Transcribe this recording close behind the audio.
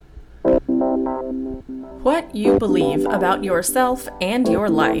What you believe about yourself and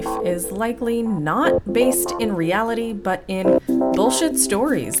your life is likely not based in reality, but in bullshit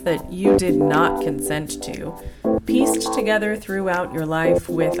stories that you did not consent to, pieced together throughout your life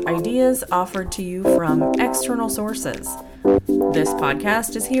with ideas offered to you from external sources. This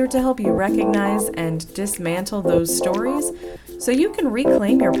podcast is here to help you recognize and dismantle those stories so you can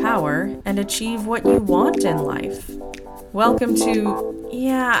reclaim your power and achieve what you want in life. Welcome to,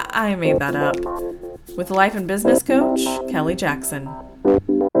 yeah, I made that up, with life and business coach, Kelly Jackson.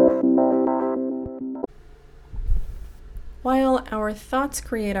 While our thoughts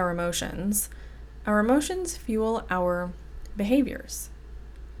create our emotions fuel our behaviors.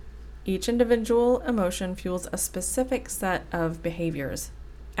 Each individual emotion fuels a specific set of behaviors,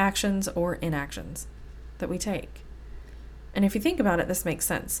 actions or inactions, that we take. And if you think about it, this makes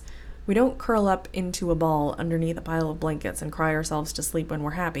sense. We don't curl up into a ball underneath a pile of blankets and cry ourselves to sleep when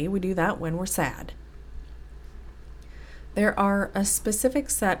we're happy. We do that when we're sad. There are a specific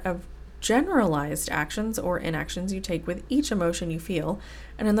set of generalized actions or inactions you take with each emotion you feel.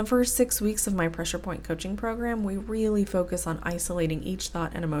 And in the first 6 weeks of my Pressure Point coaching program, we really focus on isolating each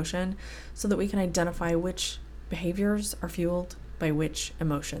thought and emotion so that we can identify which behaviors are fueled by which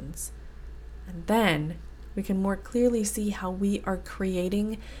emotions. And then we can more clearly see how we are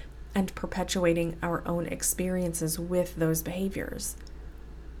creating and perpetuating our own experiences with those behaviors.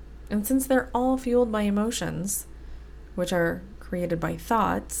 And since they're all fueled by emotions, which are created by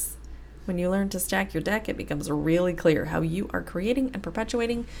thoughts, when you learn to stack your deck, it becomes really clear how you are creating and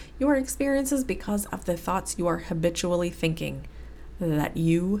perpetuating your experiences because of the thoughts you are habitually thinking that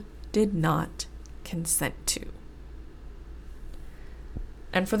you did not consent to.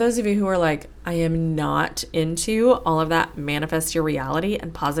 And for those of you who are like, I am not into all of that manifest your reality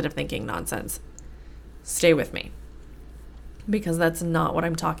and positive thinking nonsense, stay with me, because that's not what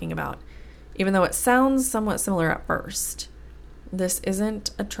I'm talking about. Even though it sounds somewhat similar at first, this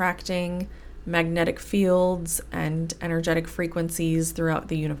isn't attracting magnetic fields and energetic frequencies throughout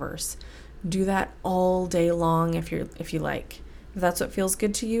the universe. Do that all day long if you like. If that's what feels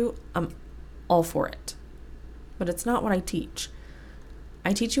good to you, I'm all for it. But it's not what I teach.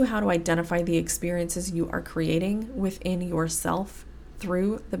 I teach you how to identify the experiences you are creating within yourself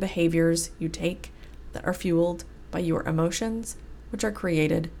through the behaviors you take that are fueled by your emotions, which are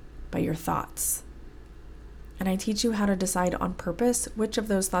created by your thoughts. And I teach you how to decide on purpose which of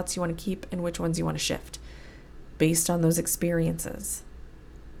those thoughts you want to keep and which ones you want to shift based on those experiences.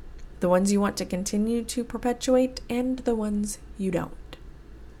 The ones you want to continue to perpetuate and the ones you don't.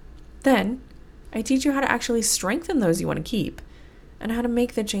 Then I teach you how to actually strengthen those you want to keep and how to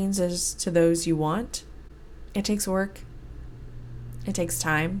make the changes to those you want. It takes work. It takes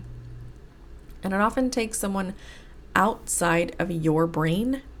time. And it often takes someone outside of your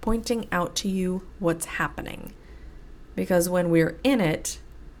brain pointing out to you what's happening. Because when we're in it,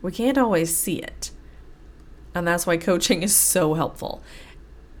 we can't always see it. And that's why coaching is so helpful.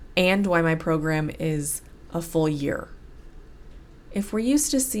 And why my program is a full year. If we're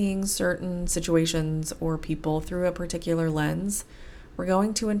used to seeing certain situations or people through a particular lens, we're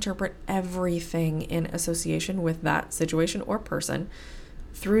going to interpret everything in association with that situation or person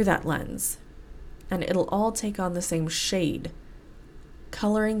through that lens. And it'll all take on the same shade,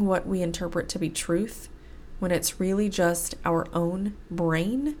 coloring what we interpret to be truth when it's really just our own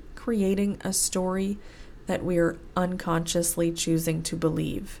brain creating a story that we're unconsciously choosing to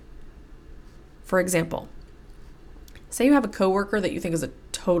believe. For example, say you have a coworker that you think is a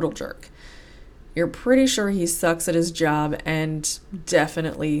total jerk. You're pretty sure he sucks at his job and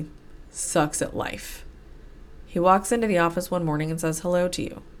definitely sucks at life. He walks into the office one morning and says hello to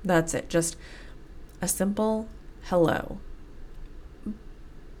you. That's it, just a simple hello.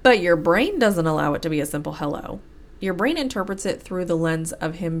 But your brain doesn't allow it to be a simple hello. Your brain interprets it through the lens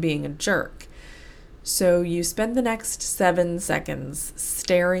of him being a jerk. So you spend the next 7 seconds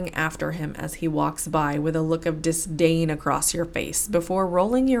staring after him as he walks by with a look of disdain across your face before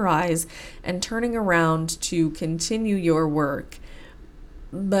rolling your eyes and turning around to continue your work.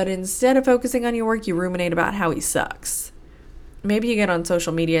 But instead of focusing on your work, you ruminate about how he sucks. Maybe you get on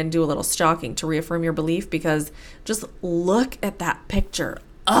social media and do a little stalking to reaffirm your belief because just look at that picture.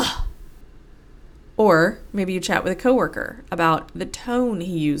 Ugh. Or maybe you chat with a coworker about the tone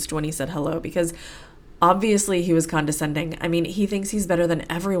he used when he said hello because obviously he was condescending. I mean, he thinks he's better than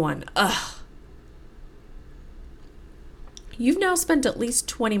everyone. Ugh. You've now spent at least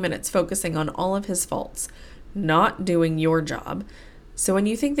 20 minutes focusing on all of his faults, not doing your job. So when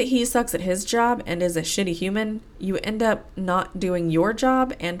you think that he sucks at his job and is a shitty human, you end up not doing your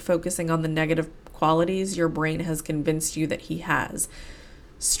job and focusing on the negative qualities your brain has convinced you that he has.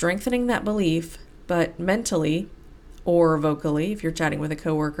 Strengthening that belief but mentally or vocally, if you're chatting with a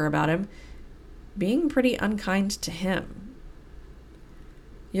coworker about him, being pretty unkind to him.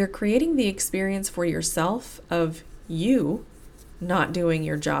 You're creating the experience for yourself of you not doing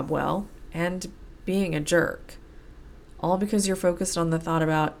your job well and being a jerk, all because you're focused on the thought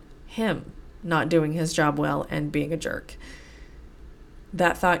about him not doing his job well and being a jerk.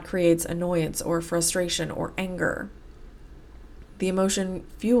 That thought creates annoyance or frustration or anger. The emotion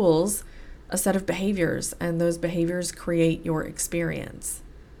fuels a set of behaviors, and those behaviors create your experience.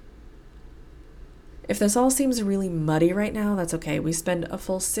 If this all seems really muddy right now, that's okay. We spend a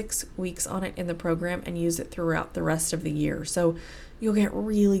full 6 weeks on it in the program and use it throughout the rest of the year, so you'll get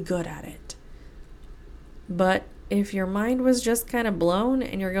really good at it. But if your mind was just kind of blown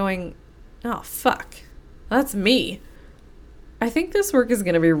and you're going, oh, fuck, that's me, I think this work is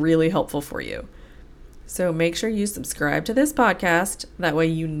going to be really helpful for you. So make sure you subscribe to this podcast. That way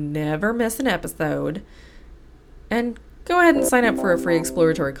you never miss an episode. And go ahead and sign up for a free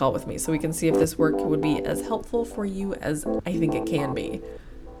exploratory call with me so we can see if this work would be as helpful for you as I think it can be.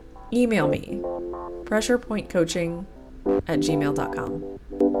 Email me, pressurepointcoaching@gmail.com.